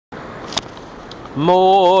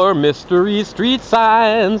More mystery street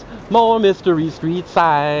signs, more mystery street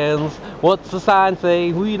signs. What's the sign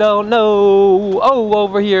say? We don't know. Oh,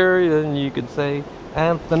 over here, and you could say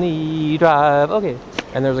Anthony Drive. Okay,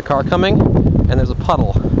 and there's a car coming, and there's a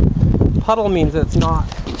puddle. Puddle means it's not.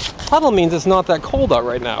 Puddle means it's not that cold out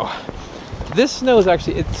right now. This snow is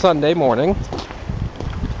actually, it's Sunday morning,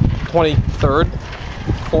 23rd,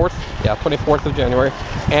 4th, yeah, 24th of January,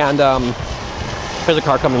 and there's a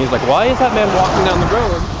car coming. He's like, why is that man walking down the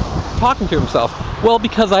road talking to himself? Well,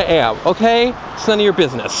 because I am, okay? It's none of your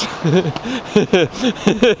business.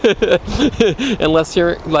 Unless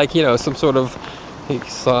you're like, you know, some sort of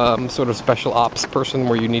special ops person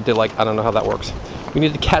where you need to, like, I don't know how that works. We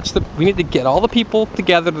need to get all the people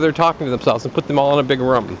together that are talking to themselves and put them all in a big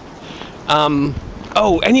room.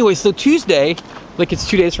 Oh, anyway, so Tuesday, like it's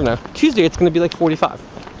 2 days from now, Tuesday it's gonna be like 45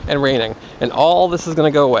 and raining, and all this is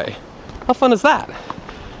gonna go away. How fun is that?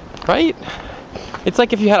 Right? It's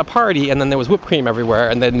like if you had a party and then there was whipped cream everywhere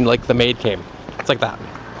and then like the maid came. It's like that.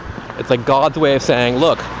 It's like God's way of saying,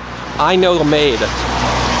 look, I know the maid.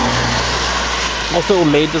 Also, a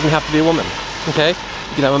maid doesn't have to be a woman, okay?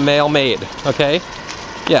 You can have a male maid, okay?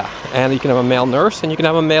 Yeah, and you can have a male nurse and you can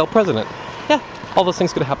have a male president. Yeah, all those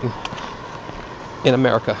things could happen in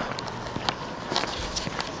America.